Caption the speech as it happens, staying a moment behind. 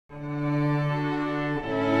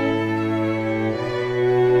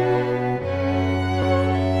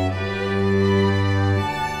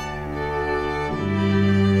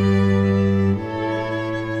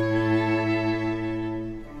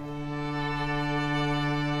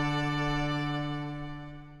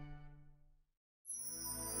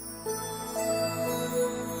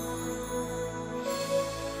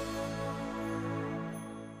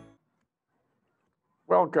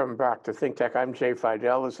Welcome back to ThinkTech. I'm Jay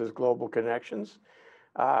Fidell. This is Global Connections.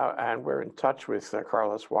 And we're in touch with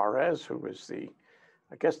Carlos Juarez, who is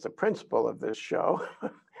I guess, the principal of this show.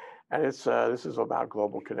 And this is about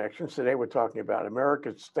global connections. Today, we're talking about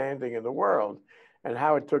America's standing in the world and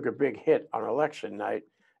how it took a big hit on election night.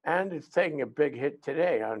 And it's taking a big hit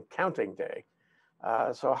today on counting day.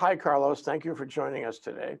 So hi, Carlos. Thank you for joining us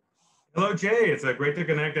today. Hello, Jay. It's great to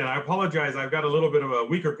connect. And I apologize. I've got a little bit of a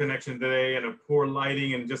weaker connection today and a poor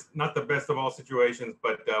lighting and just not the best of all situations,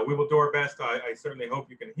 but we will do our best. I certainly hope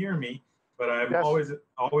you can hear me, but I'm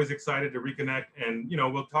always excited to reconnect. And, you know,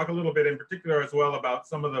 we'll talk a little bit in particular as well about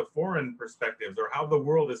some of the foreign perspectives or how the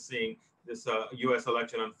world is seeing this U.S.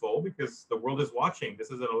 election unfold, because the world is watching.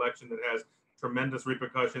 This is an election that has tremendous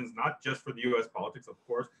repercussions, not just for the U.S. politics, of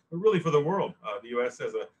course, but really for the world. The U.S.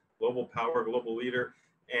 as a global power, global leader.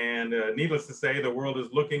 And needless to say, the world is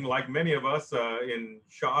looking like many of us in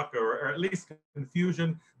shock or at least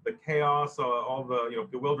confusion, the chaos, all the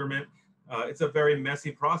bewilderment. It's a very messy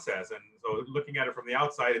process. And so looking at it from the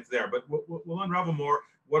outside, it's there. But we'll unravel more.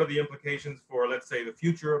 What are the implications for, let's say, the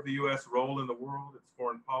future of the U.S. role in the world, its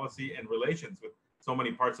foreign policy and relations with so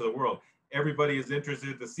many parts of the world? Everybody is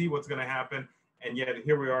interested to see what's going to happen. And yet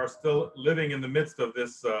here we are still living in the midst of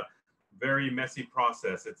this very messy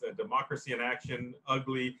process. It's a democracy in action,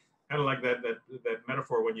 ugly, kind of like that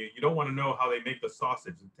metaphor when you don't want to know how they make the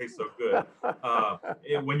sausage. It tastes so good.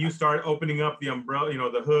 When you start opening up the umbrella,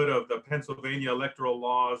 the hood of the Pennsylvania electoral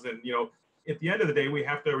laws, and at the end of the day, we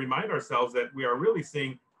have to remind ourselves that we are really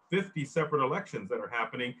seeing 50 separate elections that are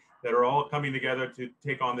happening that are all coming together to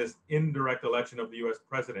take on this indirect election of the U.S.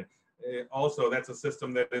 president. Also, that's a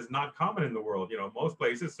system that is not common in the world. Most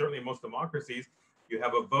places, certainly most democracies, you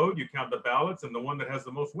have a vote, you count the ballots, and the one that has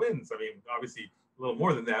the most wins. I mean, obviously a little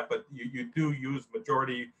more than that, but you do use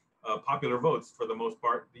majority popular votes for the most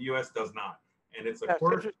part. The U.S. does not. And it's That's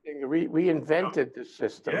interesting. We invented this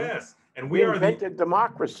system. Yes. And we invented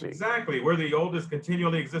democracy. Exactly. We're the oldest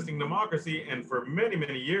continually existing democracy. And for many,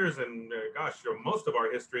 many years, and most of our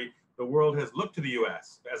history, the world has looked to the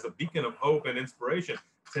U.S. as a beacon of hope and inspiration.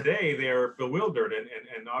 Today, they're bewildered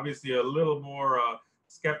and obviously a little more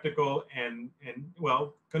skeptical and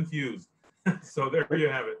well, confused. So there you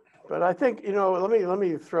have it. But I think, let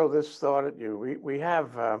me throw this thought at you. We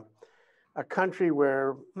have a country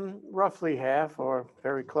where roughly half or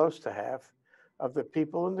very close to half of the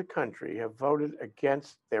people in the country have voted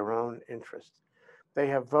against their own interest. They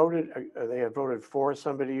have voted for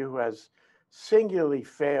somebody who has singularly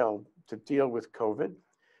failed to deal with COVID.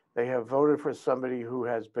 They have voted for somebody who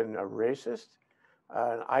has been a racist,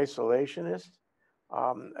 an isolationist,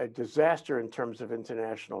 a disaster in terms of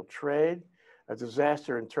international trade, a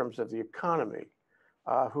disaster in terms of the economy,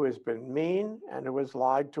 who has been mean and who has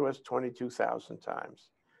lied to us 22,000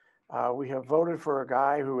 times. We have voted for a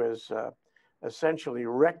guy who has essentially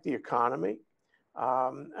wrecked the economy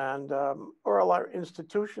or a lot of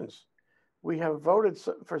institutions. We have voted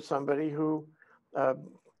for somebody who, the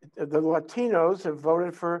Latinos have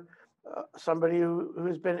voted for somebody who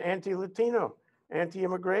has been anti-Latino,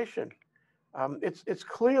 anti-immigration. It's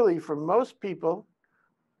clearly for most people,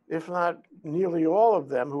 if not nearly all of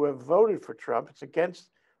them who have voted for Trump, it's against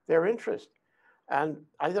their interest. And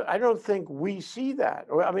I don't think we see that.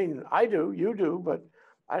 I mean, I do, you do, but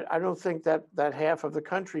I don't think that half of the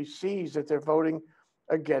country sees that they're voting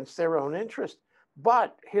against their own interest.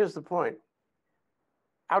 But here's the point.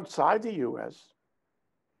 Outside the US,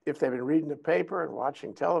 if they've been reading the paper and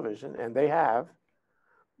watching television, and they have,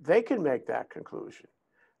 they can make that conclusion.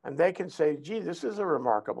 And they can say, gee, this is a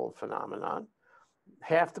remarkable phenomenon.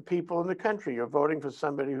 Half the people in the country are voting for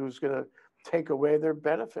somebody who's going to take away their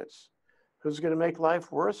benefits, who's going to make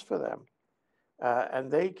life worse for them. And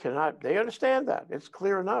they understand that. It's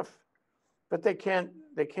clear enough. But they can't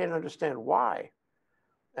understand why.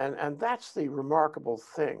 And that's the remarkable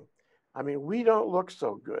thing. I mean, we don't look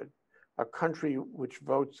so good, a country which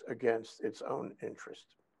votes against its own interest.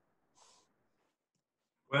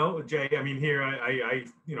 Well, Jay, I mean, here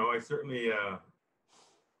I certainly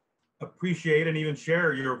appreciate and even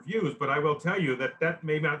share your views, but I will tell you that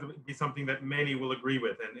may not be something that many will agree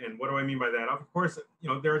with. And what do I mean by that? Of course,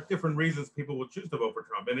 there are different reasons people will choose to vote for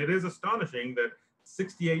Trump, and it is astonishing that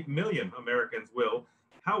 68 million Americans will.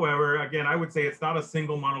 However, again, I would say it's not a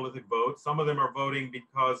single monolithic vote. Some of them are voting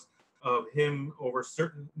because of him over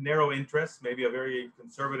certain narrow interests, maybe a very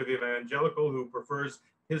conservative evangelical who prefers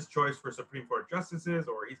his choice for Supreme Court justices,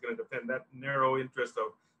 or he's going to defend that narrow interest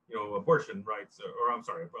of, abortion rights, or I'm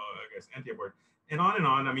sorry, I guess anti-abortion, and on and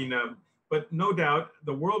on. I mean, but no doubt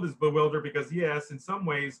the world is bewildered because, yes, in some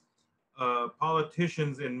ways,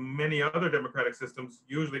 politicians in many other democratic systems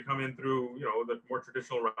usually come in through, the more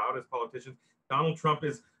traditional route as politicians. Donald Trump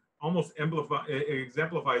is almost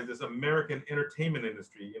exemplifies this American entertainment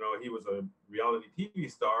industry. He was a reality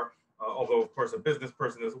TV star, although of course a business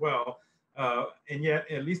person as well. And yet,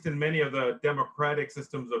 at least in many of the democratic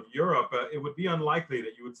systems of Europe, it would be unlikely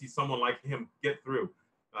that you would see someone like him get through.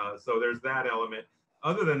 So there's that element.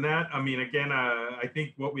 Other than that, I mean, again, I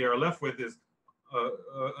think what we are left with is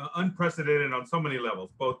unprecedented on so many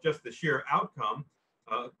levels, both just the sheer outcome,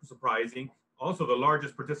 surprising, also the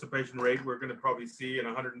largest participation rate we're going to probably see in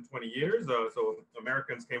 120 years. So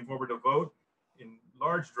Americans came forward to vote in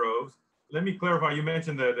large droves. Let me clarify, you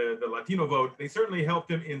mentioned the Latino vote. They certainly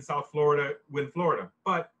helped him in South Florida win Florida,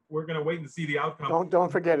 but we're going to wait and see the outcome.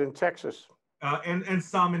 Don't forget in Texas. And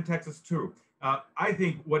some in Texas too. I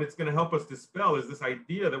think what it's going to help us dispel is this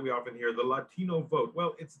idea that we often hear, the Latino vote.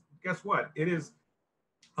 Well, guess what? It is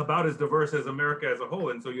about as diverse as America as a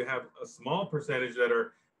whole. And so you have a small percentage that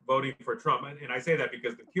are voting for Trump. And I say that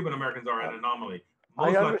because the Cuban Americans are an anomaly.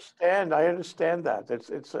 I understand that.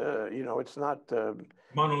 It's not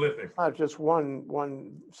monolithic. It's not just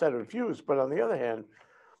one set of views, but on the other hand,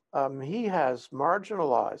 he has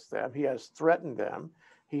marginalized them. He has threatened them.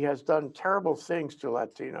 He has done terrible things to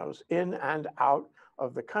Latinos in and out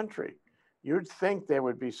of the country. You'd think there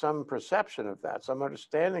would be some perception of that, some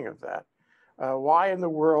understanding of that. Why in the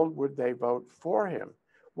world would they vote for him?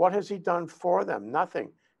 What has he done for them?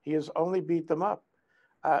 Nothing. He has only beat them up.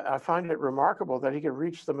 I find it remarkable that he can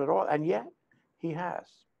reach them at all, and yet he has.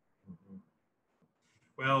 Mm-hmm.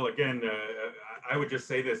 Well, again, I would just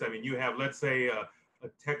say this. I mean, you have, let's say, a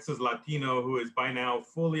Texas Latino who is by now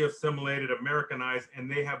fully assimilated, Americanized,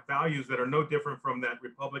 and they have values that are no different from that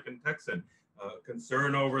Republican Texan.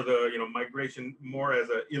 Concern over the migration more as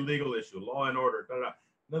an illegal issue, law and order.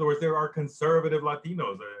 In other words, there are conservative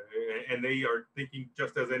Latinos, and they are thinking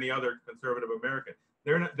just as any other conservative American.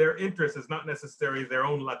 Their interest is not necessarily their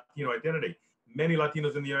own Latino identity. Many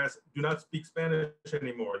Latinos in the U.S. do not speak Spanish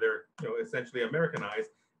anymore. They're essentially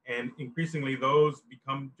Americanized, and increasingly those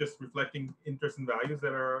become just reflecting interests and values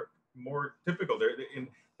that are more typical.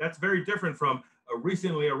 That's very different from a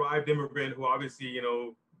recently arrived immigrant who obviously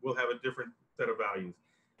will have a different set of values.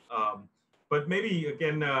 But maybe,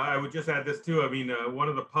 again, I would just add this too. I mean, one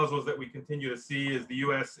of the puzzles that we continue to see is the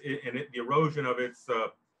U.S. and the erosion of its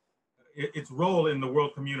role in the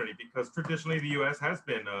world community, because traditionally the U.S. has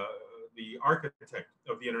been the architect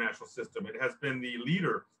of the international system. It has been the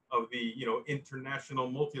leader of the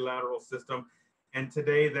international multilateral system, and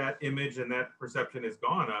today that image and that perception is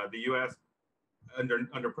gone. The U.S.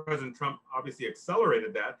 under President Trump obviously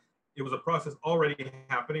accelerated that. It was a process already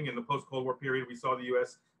happening in the post-Cold War period. We saw the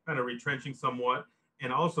U.S. kind of retrenching somewhat,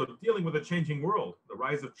 and also dealing with a changing world, the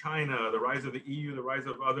rise of China, the rise of the EU, the rise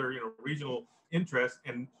of other regional interests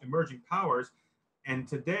and emerging powers. And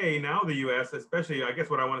today, now the U.S., especially, I guess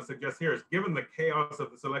what I want to suggest here is, given the chaos of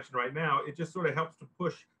this election right now, it just sort of helps to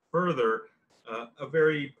push further a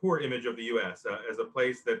very poor image of the U.S. As a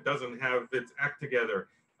place that doesn't have its act together.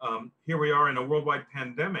 Here we are in a worldwide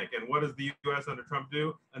pandemic, and what does the U.S. under Trump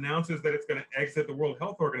do? Announces that it's going to exit the World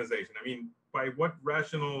Health Organization. I mean, by what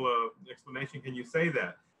rational explanation can you say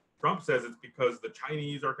that? Trump says it's because the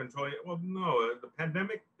Chinese are controlling it. Well, no, the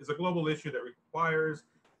pandemic is a global issue that requires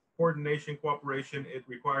coordination, cooperation. It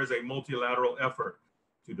requires a multilateral effort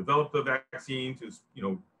to develop the vaccine, to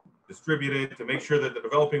distribute it, to make sure that the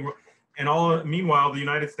developing world, and all. Meanwhile, the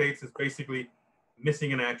United States is basically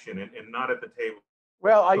missing in action and not at the table.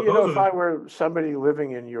 Well, if I were somebody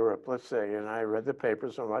living in Europe, let's say, and I read the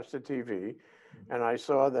papers and watched the TV, and I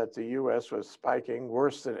saw that the U.S. was spiking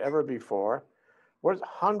worse than ever before,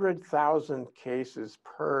 100,000 cases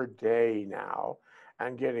per day now,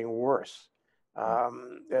 and getting worse.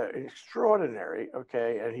 Extraordinary,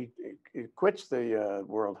 okay, and he quits the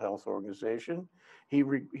World Health Organization. He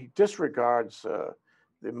disregards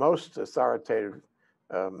the most authoritative,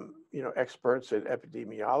 experts in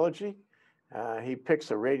epidemiology. He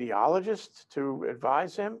picks a radiologist to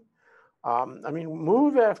advise him. I mean,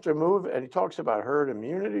 move after move, and he talks about herd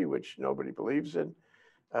immunity, which nobody believes in.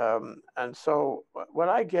 And so what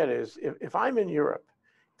I get is, if I'm in Europe,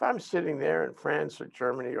 if I'm sitting there in France or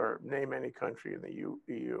Germany, or name any country in the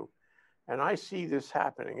EU, and I see this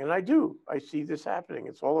happening, and I see this happening,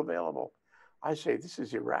 it's all available, I say, this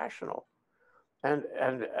is irrational. And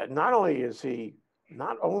not only is he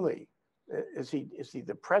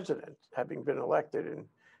the president, having been elected in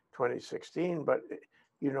 2016, but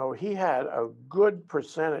he had a good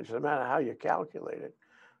percentage, no matter how you calculate it,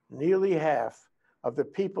 nearly half of the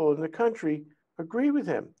people in the country agree with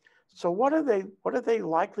him. So what are they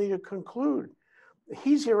likely to conclude?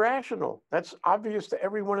 He's irrational. That's obvious to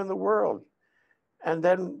everyone in the world. And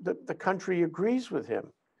then the country agrees with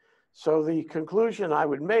him. So the conclusion I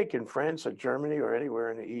would make in France or Germany or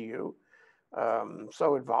anywhere in the EU,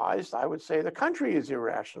 so advised, I would say the country is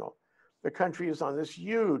irrational. The country is on this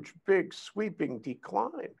huge, big, sweeping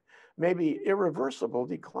decline, maybe irreversible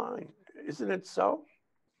decline. Isn't it so?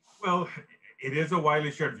 Well, it is a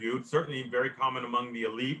widely shared view. It's certainly very common among the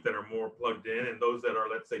elite that are more plugged in and those that are,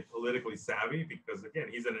 let's say, politically savvy, because again,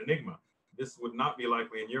 he's an enigma. This would not be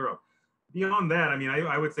likely in Europe. Beyond that, I mean,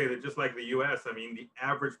 I would say that just like the US, I mean, the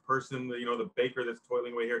average person, the baker that's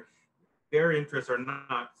toiling away here, their interests are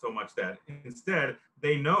not so much that. Instead,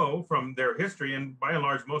 they know from their history, and by and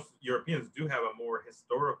large, most Europeans do have a more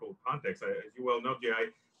historical context. As you well know, Jay,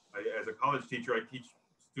 as a college teacher, I teach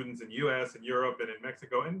students in US and Europe and in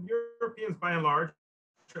Mexico, and Europeans by and large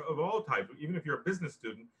of all types, even if you're a business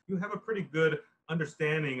student, you have a pretty good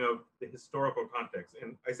understanding of the historical context.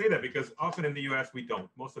 And I say that because often in the US, we don't.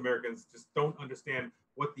 Most Americans just don't understand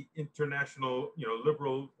what the international,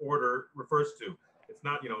 liberal order refers to. It's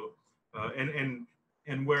not,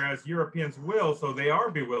 and whereas Europeans will, so they are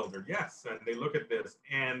bewildered, yes, and they look at this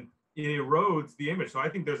and it erodes the image. So I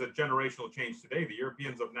think there's a generational change today. The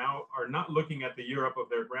Europeans of now are not looking at the Europe of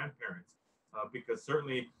their grandparents, because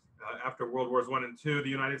certainly after World Wars I and II, the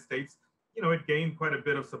United States, it gained quite a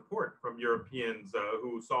bit of support from Europeans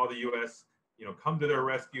who saw the U.S., come to their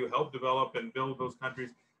rescue, help develop and build those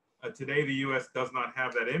countries. Today, the U.S. does not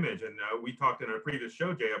have that image, and we talked in a previous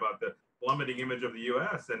show, Jay, about the plummeting image of the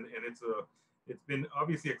U.S. and it's been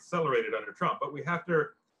obviously accelerated under Trump. But we have to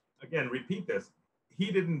again repeat this.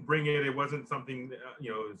 He didn't bring it. It wasn't something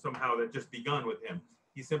somehow that just begun with him.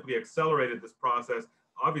 He simply accelerated this process,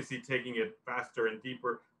 obviously taking it faster and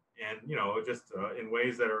deeper, and just in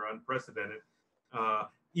ways that are unprecedented.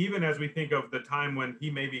 Even as we think of the time when he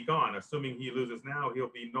may be gone, assuming he loses now, he'll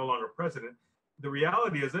be no longer president. The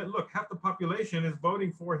reality is that, look, half the population is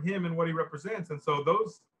voting for him and what he represents. And so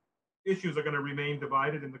those issues are going to remain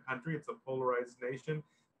divided in the country. It's a polarized nation.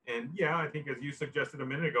 And yeah, I think as you suggested a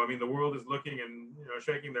minute ago, I mean, the world is looking and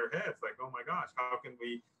shaking their heads like, oh my gosh, how can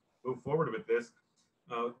we move forward with this?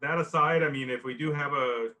 That aside, I mean, if we do have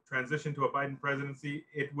a transition to a Biden presidency,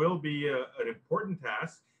 it will be an important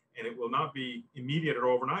task, and it will not be immediate or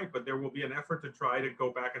overnight, but there will be an effort to try to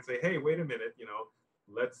go back and say, hey, wait a minute,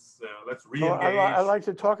 let's re-engage. Well, I'd like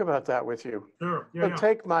to talk about that with you. Sure. So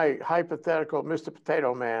take my hypothetical Mr.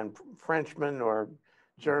 Potato Man, Frenchman or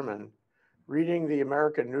German, reading the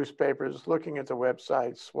American newspapers, looking at the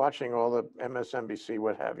websites, watching all the MSNBC,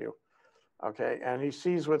 what have you. Okay, and he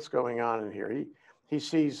sees what's going on in here. He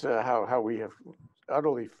sees how we have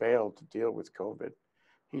utterly failed to deal with COVID.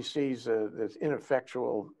 He sees this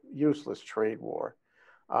ineffectual, useless trade war.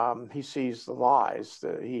 He sees the lies.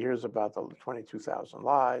 He hears about the 22,000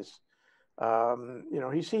 lies.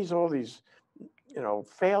 He sees all these,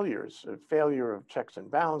 failures, a failure of checks and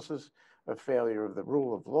balances, a failure of the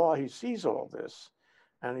rule of law. He sees all this,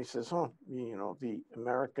 and he says, "Oh, the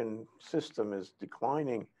American system is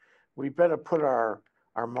declining. We better put our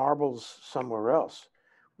marbles somewhere else.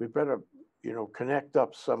 We better, connect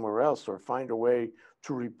up somewhere else or find a way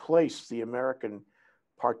to replace the American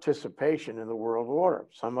participation in the world order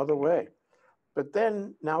some other way." But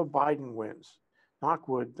then now Biden wins. Knock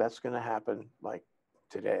wood, that's going to happen like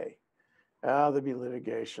today. There'll be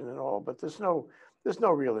litigation and all, but there's no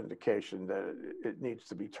real indication that it needs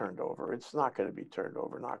to be turned over. It's not going to be turned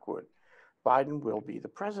over, knock wood. Biden will be the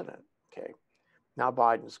president. Okay. Now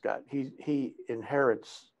Biden's he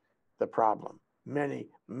inherits the problem. Many,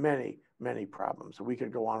 many, many problems. We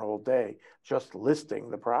could go on all day just listing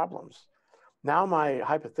the problems. Now my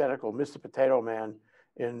hypothetical Mr. Potato Man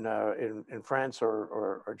in France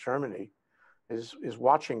or Germany is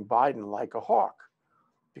watching Biden like a hawk,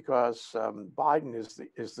 because Biden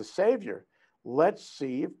is the savior. Let's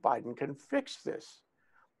see if Biden can fix this,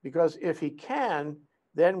 because if he can,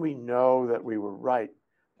 then we know that we were right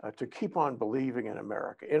to keep on believing in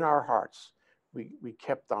America. In our hearts, we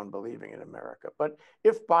kept on believing in America. But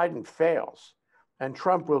if Biden fails, and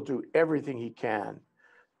Trump will do everything he can,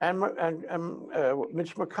 and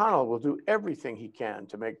Mitch McConnell will do everything he can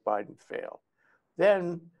to make Biden fail,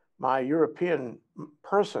 then my European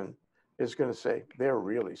person is going to say, they're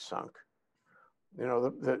really sunk.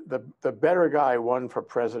 The better guy won for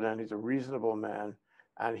president. He's a reasonable man,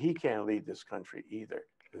 and he can't lead this country either.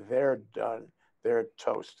 They're done. They're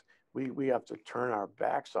toast. We have to turn our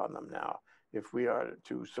backs on them now if we are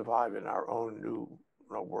to survive in our own new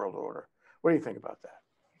world order. What do you think about that?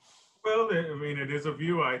 Well, I mean, it is a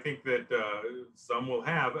view I think that some will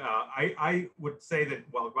have. I would say that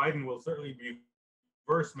while Biden will certainly be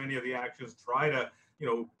reverse many of the actions, try to,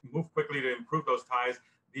 move quickly to improve those ties,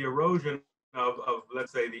 the erosion of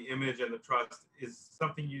let's say the image and the trust is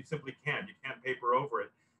something you simply can't. You can't paper over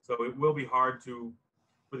it. So it will be hard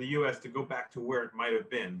for the U.S. to go back to where it might have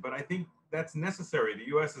been. But I think that's necessary. The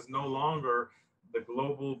U.S. is no longer the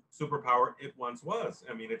global superpower it once was.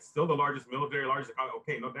 I mean, it's still the largest military, largest economy,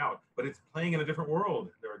 okay, no doubt, but it's playing in a different world.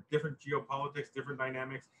 There are different geopolitics, different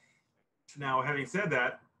dynamics. Now, having said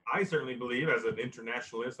that, I certainly believe as an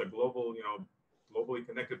internationalist, a global, globally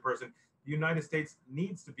connected person, the United States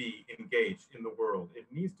needs to be engaged in the world. It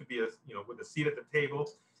needs to be, with a seat at the table.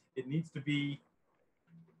 It needs to be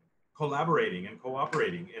collaborating and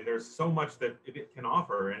cooperating. And there's so much that it can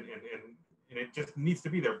offer, and it just needs to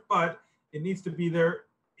be there. But it needs to be there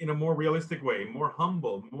in a more realistic way, more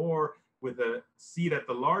humble, more with a seat at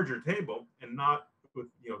the larger table, and not with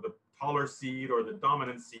the taller seat or the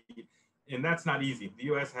dominant seat. And that's not easy. The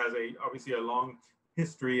U.S. has obviously a long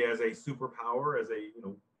history as a superpower, as a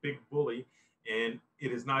big bully, and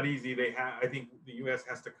it is not easy. I think the U.S.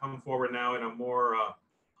 has to come forward now in a more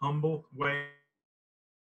humble way,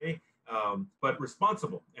 but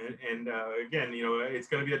responsible. And again, it's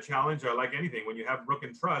going to be a challenge. Like anything, when you have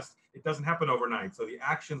broken trust, it doesn't happen overnight. So the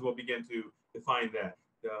actions will begin to define that.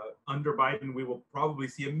 Under Biden, we will probably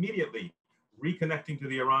see immediately reconnecting to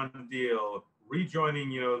the Iran deal, rejoining,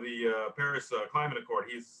 the Paris Climate Accord.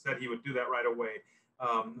 He said he would do that right away.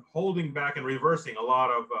 Holding back and reversing a lot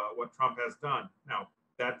of what Trump has done. Now,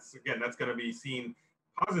 that's going to be seen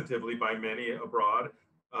positively by many abroad,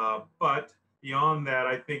 but beyond that,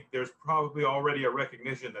 I think there's probably already a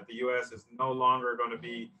recognition that the U.S. is no longer going to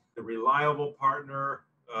be the reliable partner,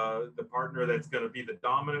 the partner that's going to be the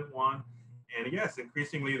dominant one. And yes,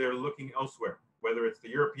 increasingly they're looking elsewhere, whether it's the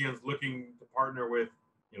Europeans looking to partner with,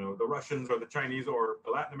 the Russians or the Chinese or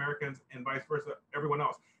the Latin Americans and vice versa, everyone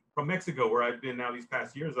else. From Mexico, where I've been now these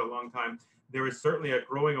past years, a long time, there is certainly a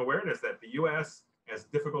growing awareness that the U.S., as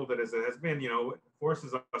difficult as it has been,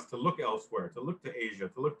 forces us to look elsewhere, to look to Asia,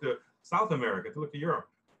 to look to South America, to look to Europe.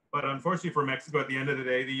 But unfortunately for Mexico, at the end of the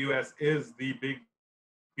day, the U.S. is the big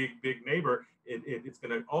neighbor. It's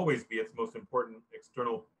going to always be its most important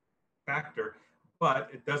external factor, but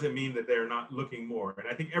it doesn't mean that they're not looking more. And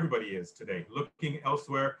I think everybody is today looking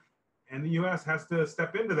elsewhere. And the U.S. has to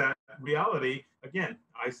step into that reality. Again,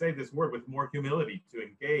 I say this word with more humility, to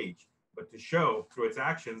engage, but to show through its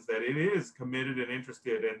actions that it is committed and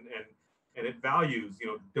interested, and it values,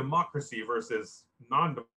 democracy versus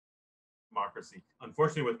non-democracy.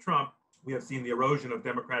 Unfortunately, with Trump, we have seen the erosion of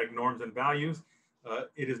democratic norms and values.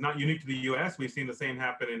 It is not unique to the U.S. We've seen the same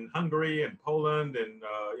happen in Hungary and Poland and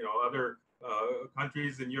other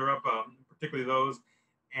countries in Europe, particularly those.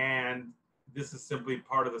 And this is simply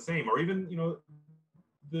part of the same. Or even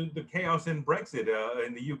the chaos in Brexit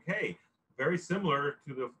in the UK, very similar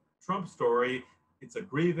to the Trump story. It's a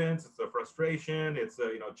grievance, it's a frustration, it's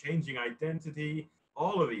a changing identity,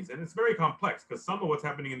 all of these. And it's very complex because some of what's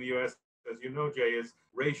happening in the US, as you know, Jay, is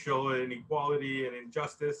racial inequality and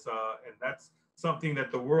injustice. And that's something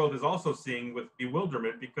that the world is also seeing with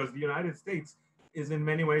bewilderment, because the United States is in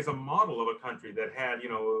many ways a model of a country that had,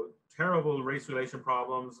 terrible race relation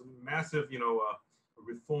problems, massive,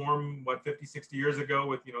 reform, 50, 60 years ago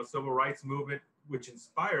with, civil rights movement, which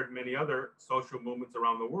inspired many other social movements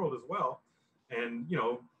around the world as well. And,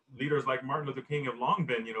 leaders like Martin Luther King have long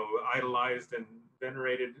been, idolized and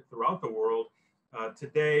venerated throughout the world.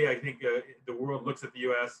 Today, I think the world looks at the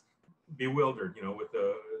U.S. bewildered, with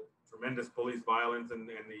the tremendous police violence and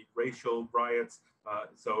the racial riots.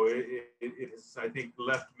 So it has, I think,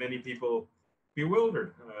 left many people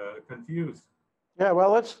bewildered, confused. Yeah,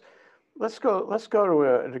 well, let's go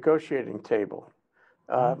to a negotiating table.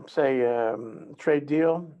 Say trade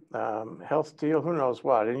deal, health deal, who knows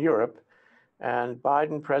what, in Europe. And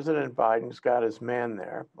President Biden's got his man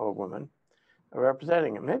there, or woman,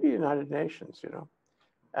 representing him, maybe United Nations,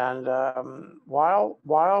 And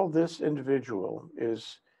while this individual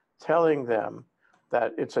is telling them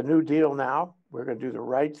that it's a new deal now, we're going to do the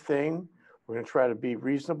right thing, we're going to try to be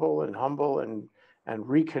reasonable and humble and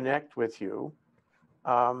reconnect with you,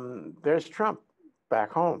 there's Trump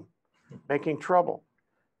back home making trouble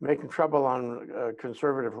on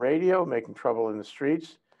conservative radio, making trouble in the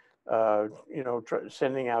streets,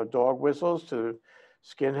 sending out dog whistles to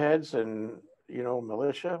skinheads and,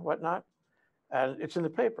 militia, whatnot. And it's in the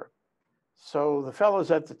paper. So the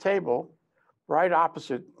fellows at the table, right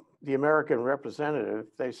opposite the American representative,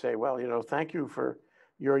 they say, well, thank you for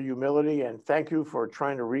your humility and thank you for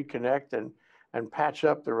trying to reconnect and patch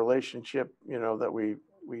up the relationship, that we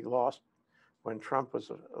lost when Trump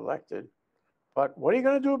was elected. But what are you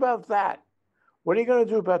going to do about that? What are you going to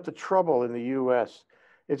do about the trouble in the U.S.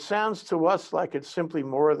 It sounds to us like it's simply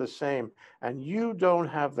more of the same. And you don't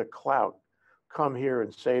have the clout come here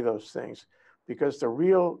and say those things, because the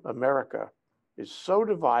real America is so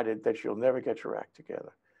divided that you'll never get your act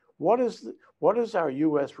together. What does our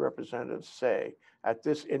U.S. representatives say at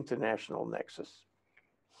this international nexus?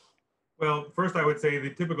 Well, first I would say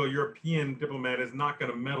the typical European diplomat is not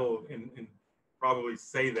going to meddle and probably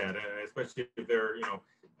say that, especially if they're,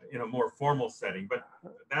 in a more formal setting. But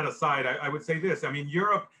that aside, I would say this. I mean,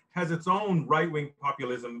 Europe has its own right-wing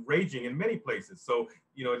populism raging in many places. So,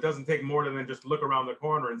 it doesn't take more than just look around the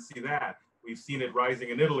corner and see that. We've seen it rising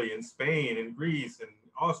in Italy, in Spain, in Greece, in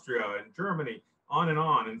Austria, in Germany, on,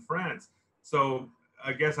 in France. So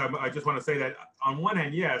I guess I just want to say that on one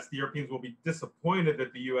hand, yes, the Europeans will be disappointed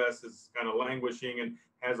that the U.S. is kind of languishing and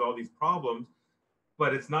has all these problems,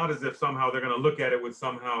 but it's not as if somehow they're going to look at it with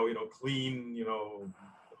somehow, clean,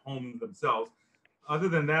 home themselves. Other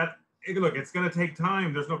than that, look, it's going to take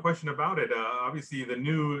time. There's no question about it. Obviously, the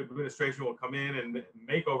new administration will come in and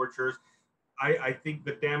make overtures. I think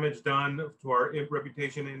the damage done to our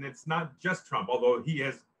reputation, and it's not just Trump, although he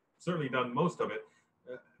has certainly done most of it.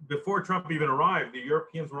 Before Trump even arrived, the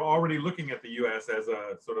Europeans were already looking at the U.S. as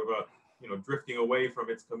a sort of a, drifting away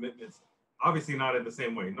from its commitments. Obviously not in the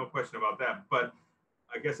same way, no question about that. But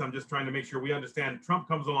I guess I'm just trying to make sure we understand Trump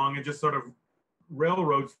comes along and just sort of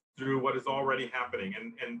railroads through what is already happening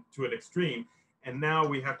and to an extreme. And now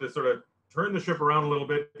we have to sort of turn the ship around a little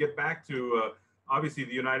bit, get back to obviously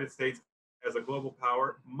the United States as a global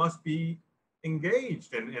power must be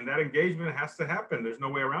engaged, and that engagement has to happen. There's no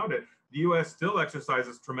way around it. The U.S. still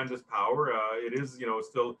exercises tremendous power. It is,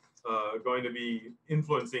 still going to be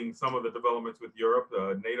influencing some of the developments with Europe,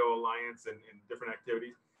 the NATO alliance, and different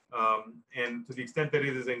activities. And to the extent that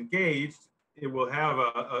it is engaged, it will have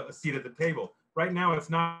a seat at the table. Right now, it's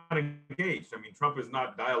not engaged. I mean, Trump is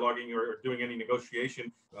not dialoguing or doing any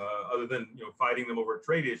negotiation other than fighting them over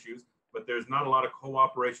trade issues. But there's not a lot of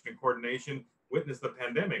cooperation and coordination. Witness the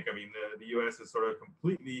pandemic. I mean, the U.S. has sort of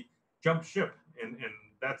completely jumped ship, and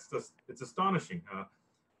that's just, it's astonishing.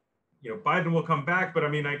 Biden will come back, but I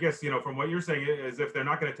mean, I guess from what you're saying, is if they're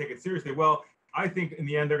not going to take it seriously. Well, I think in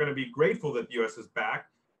the end they're going to be grateful that the U.S. is back,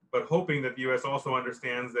 but hoping that the U.S. also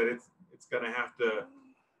understands that it's going to have to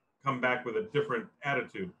come back with a different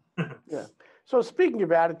attitude. Yeah. So speaking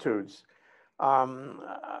of attitudes, I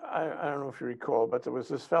don't know if you recall, but there was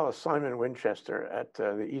this fellow, Simon Winchester, at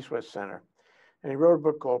the East-West Center, and he wrote a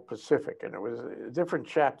book called Pacific, and it was a different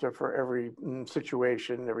chapter for every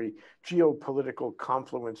situation, every geopolitical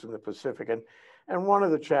confluence in the Pacific. And one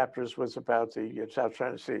of the chapters was about the South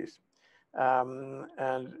China Seas.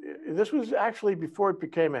 And this was actually before it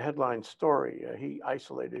became a headline story. He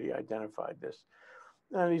identified this.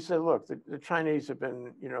 And he said, look, the Chinese have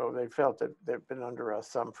been, they felt that they've been under our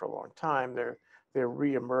thumb for a long time. They're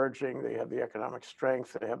re-emerging. They have the economic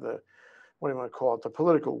strength. They have the, what do you want to call it, the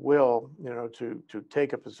political will, to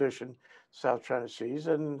take a position South China Seas,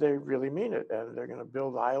 and they really mean it. And they're going to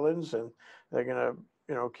build islands, and they're going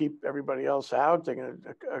to, keep everybody else out. They're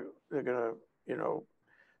going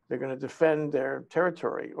to defend their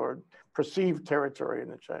territory or perceived territory in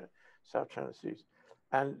the South China Seas.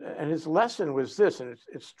 And his lesson was this, and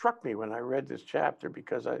it struck me when I read this chapter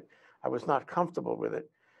because I was not comfortable with it.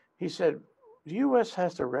 He said, the U.S.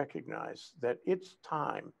 has to recognize that its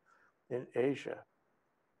time in Asia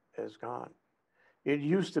is gone. It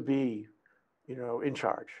used to be, in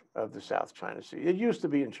charge of the South China Sea. It used to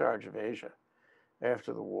be in charge of Asia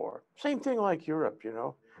after the war. Same thing like Europe,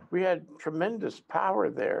 We had tremendous power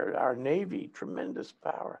there, our Navy, tremendous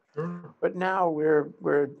power. But now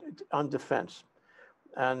we're on defense.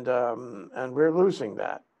 And we're losing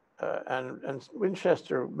that. And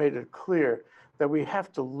Winchester made it clear that we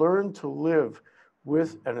have to learn to live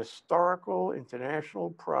with an historical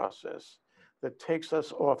international process that takes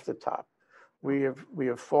us off the top. We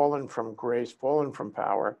have fallen from grace, fallen from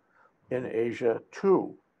power in Asia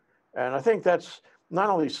too. And I think that's not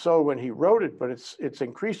only so when he wrote it, but it's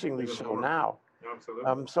increasingly so now.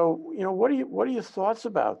 Absolutely. So what are your thoughts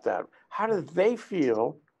about that? How do they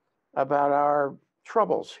feel about our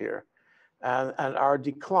troubles here and our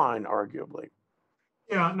decline, arguably?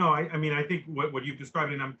 Yeah, no, I mean, I think what you've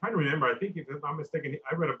described, and I'm trying to remember, I think if I'm not mistaken,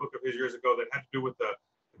 I read a book of his years ago that had to do with the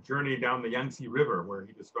journey down the Yangtze River, where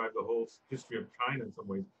he described the whole history of China in some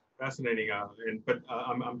ways. Fascinating. But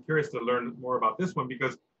I'm curious to learn more about this one,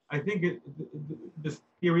 because I think this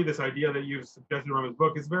theory, this idea that you've suggested from his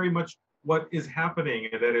book is very much what is happening,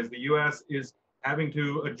 and that is the U.S. is having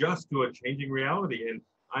to adjust to a changing reality. And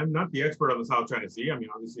I'm not the expert on the South China Sea. I mean,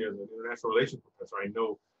 obviously, as an international relations professor, I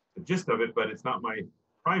know the gist of it, but it's not my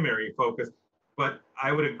primary focus. But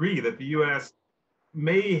I would agree that the U.S.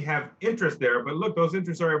 may have interest there, but look, those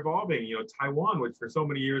interests are evolving. You know, Taiwan, which for so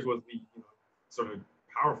many years was the sort of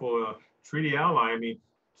powerful treaty ally. I mean,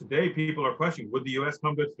 today people are questioning, would the U.S.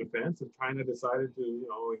 come to its defense if China decided to,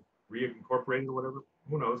 reincorporate it or whatever?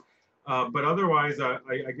 Who knows? But otherwise,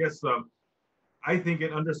 I guess I think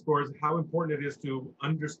it underscores how important it is to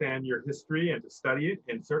understand your history and to study it.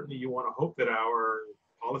 And certainly you want to hope that our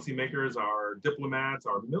policymakers, our diplomats,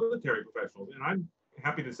 our military professionals, and I'm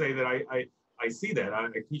happy to say that I see that. I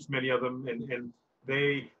teach many of them, and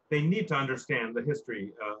they need to understand the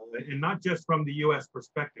history, and not just from the U.S.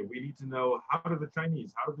 perspective. We need to know, how do the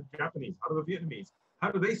Chinese, how do the Japanese, how do the Vietnamese, how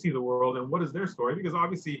do they see the world, and what is their story? Because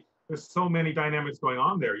obviously there's so many dynamics going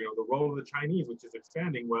on there. You know, the role of the Chinese, which is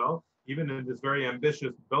expanding well, even in this very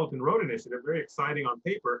ambitious Belt and Road Initiative, very exciting on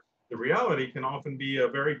paper. The reality can often be a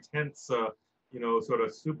very tense, sort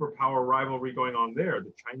of superpower rivalry going on there,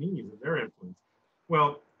 the Chinese and their influence.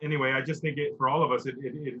 Well, anyway, I just think for all of us, it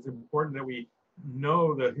is important that we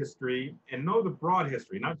know the history and know the broad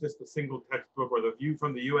history, not just the single textbook or the view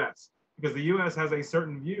from the U.S., because the U.S. has a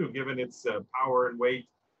certain view, given its power and weight,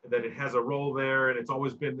 that it has a role there and it's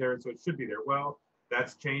always been there, and so it should be there. Well,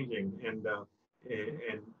 that's changing, and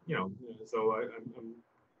so I'm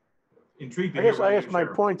intrigued to hear what I you guess my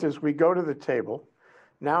share. point is, we go to the table.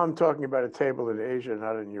 Now I'm talking about a table in Asia,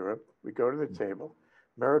 not in Europe. We go to the table,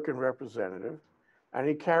 American representative, and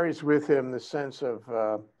he carries with him the sense of,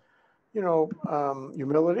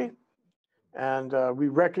 humility. And we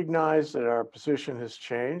recognize that our position has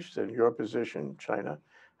changed, and your position, China,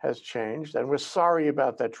 has changed, and we're sorry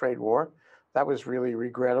about that trade war. That was really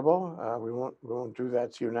regrettable. We won't do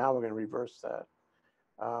that to you now. We're going to reverse that.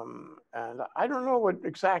 And I don't know what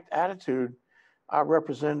exact attitude our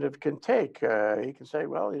representative can take. He can say,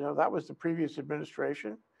 well, that was the previous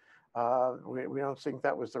administration. We don't think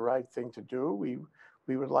that was the right thing to do.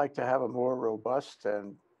 We would like to have a more robust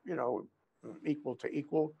and, equal to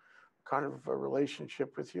equal kind of a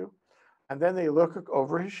relationship with you. And then they look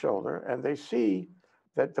over his shoulder and they see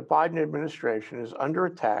that the Biden administration is under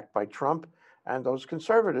attack by Trump and those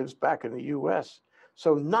conservatives back in the US.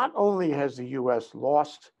 So not only has the US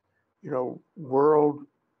lost, world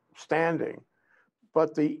standing,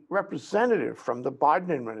 but the representative from the Biden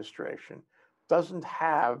administration doesn't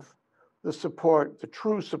have the support, the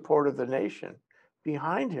true support of the nation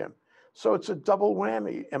behind him. So it's a double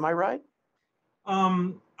whammy. Am I right?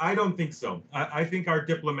 I don't think so. I think our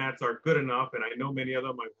diplomats are good enough, and I know many of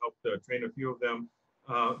them. I've helped train a few of them,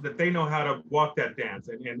 that they know how to walk that dance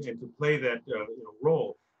and to play that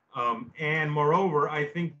role. And moreover, I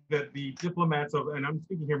think that the diplomats and I'm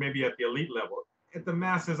speaking here maybe at the elite level, at the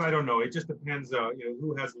masses, I don't know. It just depends,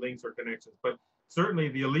 who has links or connections. But certainly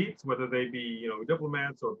the elites, whether they be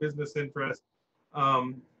diplomats or business interests,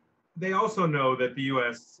 they also know that the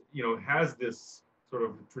U.S. has this sort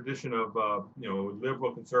of tradition of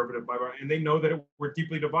liberal, conservative, and they know that we're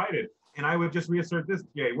deeply divided. And I would just reassert this,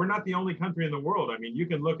 Jay, we're not the only country in the world. I mean, you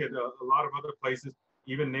can look at a lot of other places.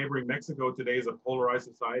 Even neighboring Mexico today is a polarized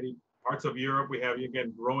society. Parts of Europe, we have,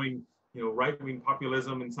 again, growing right-wing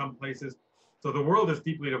populism in some places. So the world is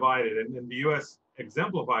deeply divided, and the U.S.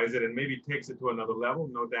 exemplifies it and maybe takes it to another level,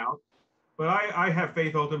 no doubt. But I have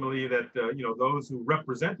faith ultimately that those who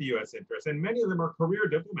represent the U.S. interests, and many of them are career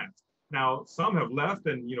diplomats. Now, some have left,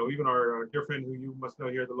 and even our dear friend who you must know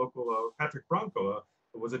here, the local Patrick Bronco,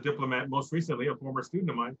 was a diplomat most recently, a former student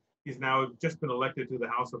of mine. He's now just been elected to the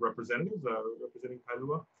House of Representatives, representing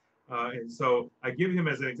Kailua. And so I give him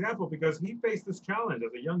as an example because he faced this challenge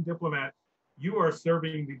as a young diplomat. You are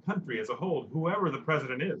serving the country as a whole, whoever the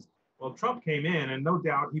president is. Well, Trump came in, and no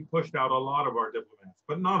doubt he pushed out a lot of our diplomats,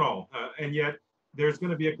 but not all. And yet there's going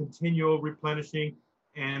to be a continual replenishing.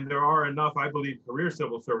 And there are enough, I believe, career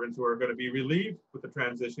civil servants who are going to be relieved with the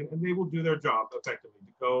transition, and they will do their job effectively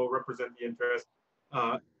to go represent the interest.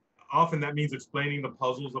 Often that means explaining the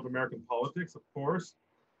puzzles of American politics, of course.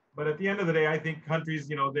 But at the end of the day, I think countries,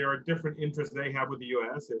 there are different interests they have with the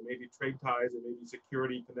U.S. It may be trade ties, it may be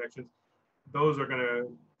security connections. Those are going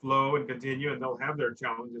to flow and continue, and they'll have their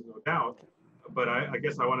challenges, no doubt. But I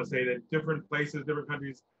guess I want to say that different places, different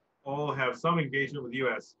countries, all have some engagement with the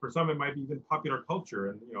U.S. For some, it might be even popular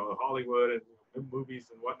culture and Hollywood and movies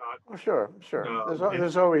and whatnot. Oh, sure.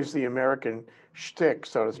 There's always the American shtick,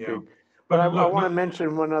 so to speak. Yeah. But I want to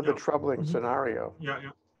mention one other troubling Mm-hmm. scenario. Yeah.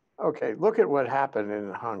 Okay, look at what happened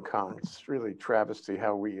in Hong Kong. It's really travesty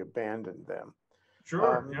how we abandoned them.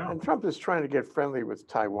 Sure. Yeah. And Trump is trying to get friendly with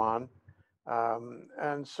Taiwan.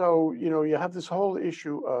 And so, you have this whole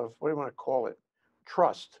issue of, what do you want to call it?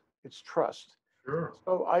 Trust. It's trust. Sure.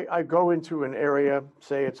 So I go into an area,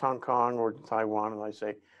 say it's Hong Kong or Taiwan, and I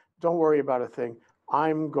say, don't worry about a thing.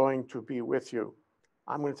 I'm going to be with you.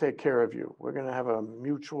 I'm going to take care of you. We're going to have a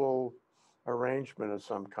mutual arrangement of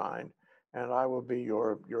some kind, and I will be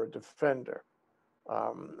your defender.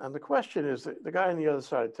 And the question is, the guy on the other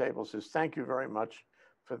side of the table says, thank you very much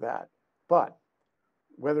for that. But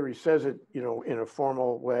whether he says it, in a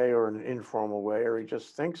formal way or an informal way, or he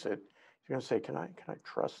just thinks it, he's going to say, can I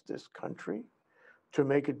trust this country to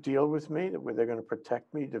make a deal with me where they're going to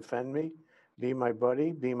protect me, defend me, be my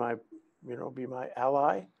buddy, be my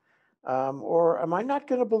ally? Or am I not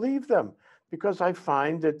going to believe them? Because I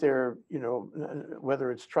find that they're,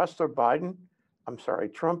 whether it's Trump or Biden,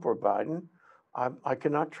 I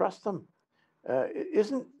cannot trust them.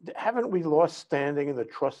 Haven't we lost standing in the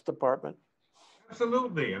trust department?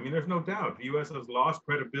 Absolutely. I mean, there's no doubt. The U.S. has lost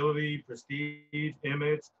credibility, prestige,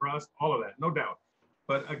 image, trust, all of that, no doubt.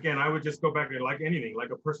 But again, I would just go back to like anything, like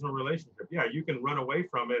a personal relationship. Yeah, you can run away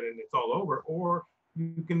from it and it's all over, or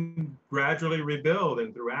you can gradually rebuild,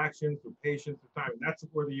 and through action, through patience, through time. And that's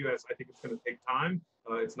where the U.S., I think it's going to take time.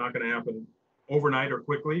 It's not going to happen overnight or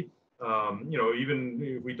quickly. Even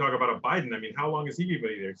if we talk about a Biden, I mean, how long is he going to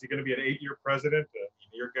be there? Is he going to be an 8-year president?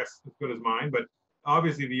 Your guess is as good as mine. But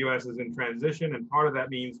obviously, the U.S. is in transition, and part of that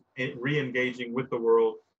means re-engaging with the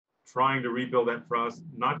world, trying to rebuild that trust.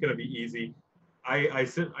 Not going to be easy. I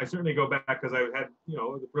certainly go back because I've had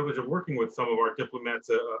the privilege of working with some of our diplomats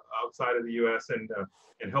outside of the U.S.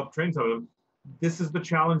 and help train some of them. This is the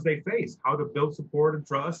challenge they face: how to build support and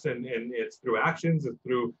trust, and it's through actions, it's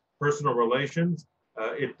through personal relations.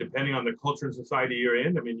 Depending on the culture and society you're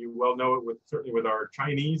in. I mean, you well know it certainly with our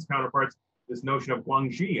Chinese counterparts. This notion of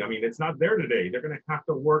Guangxi. I mean, it's not there today. They're going to have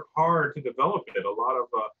to work hard to develop it.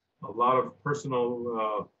 A lot of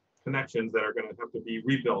personal connections that are going to have to be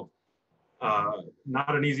rebuilt.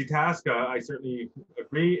 Not an easy task. I certainly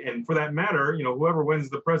agree. And for that matter, whoever wins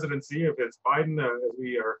the presidency, if it's Biden, as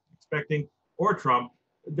we are expecting, or Trump,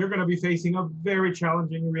 they're going to be facing a very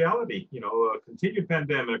challenging reality. A continued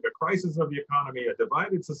pandemic, a crisis of the economy, a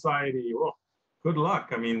divided society. Well, good luck.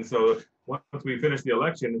 I mean, so once we finish the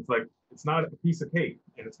election, it's like, it's not a piece of cake,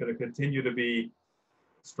 and it's going to continue to be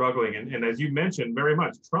struggling. And as you mentioned very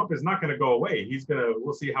much, Trump is not going to go away.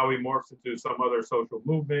 We'll see how he morphs into some other social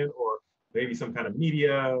movement or maybe some kind of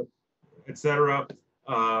media, et cetera.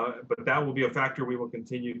 But that will be a factor we will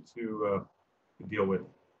continue to deal with.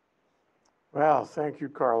 Well, thank you,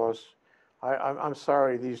 Carlos. I'm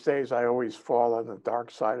sorry, these days I always fall on the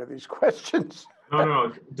dark side of these questions.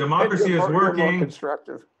 No. Democracy is working. You're more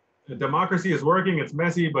constructive. Democracy is working. It's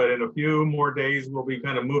messy, but in a few more days, we'll be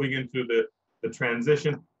kind of moving into the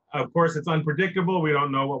transition. Of course, it's unpredictable. We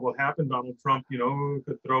don't know what will happen. Donald Trump,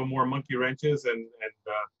 could throw more monkey wrenches,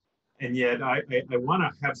 and yet I want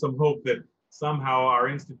to have some hope that somehow our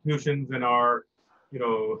institutions and our,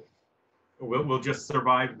 we'll just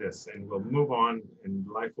survive this, and we'll move on, and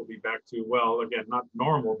life will be back to, well, again, not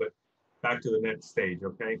normal, but back to the next stage.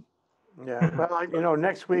 Okay. Yeah. Well,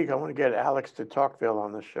 next week I want to get Alex de Tocqueville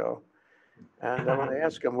on the show, and I want to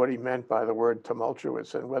ask him what he meant by the word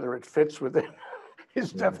tumultuous and whether it fits within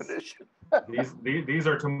his definition. These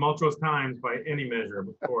are tumultuous times by any measure,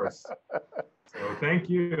 of course. So thank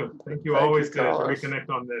you. Thank you always to reconnect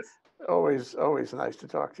on this. Always nice to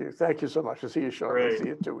talk to you. Thank you so much. I'll see you shortly. See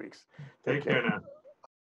you in 2 weeks. Take care now.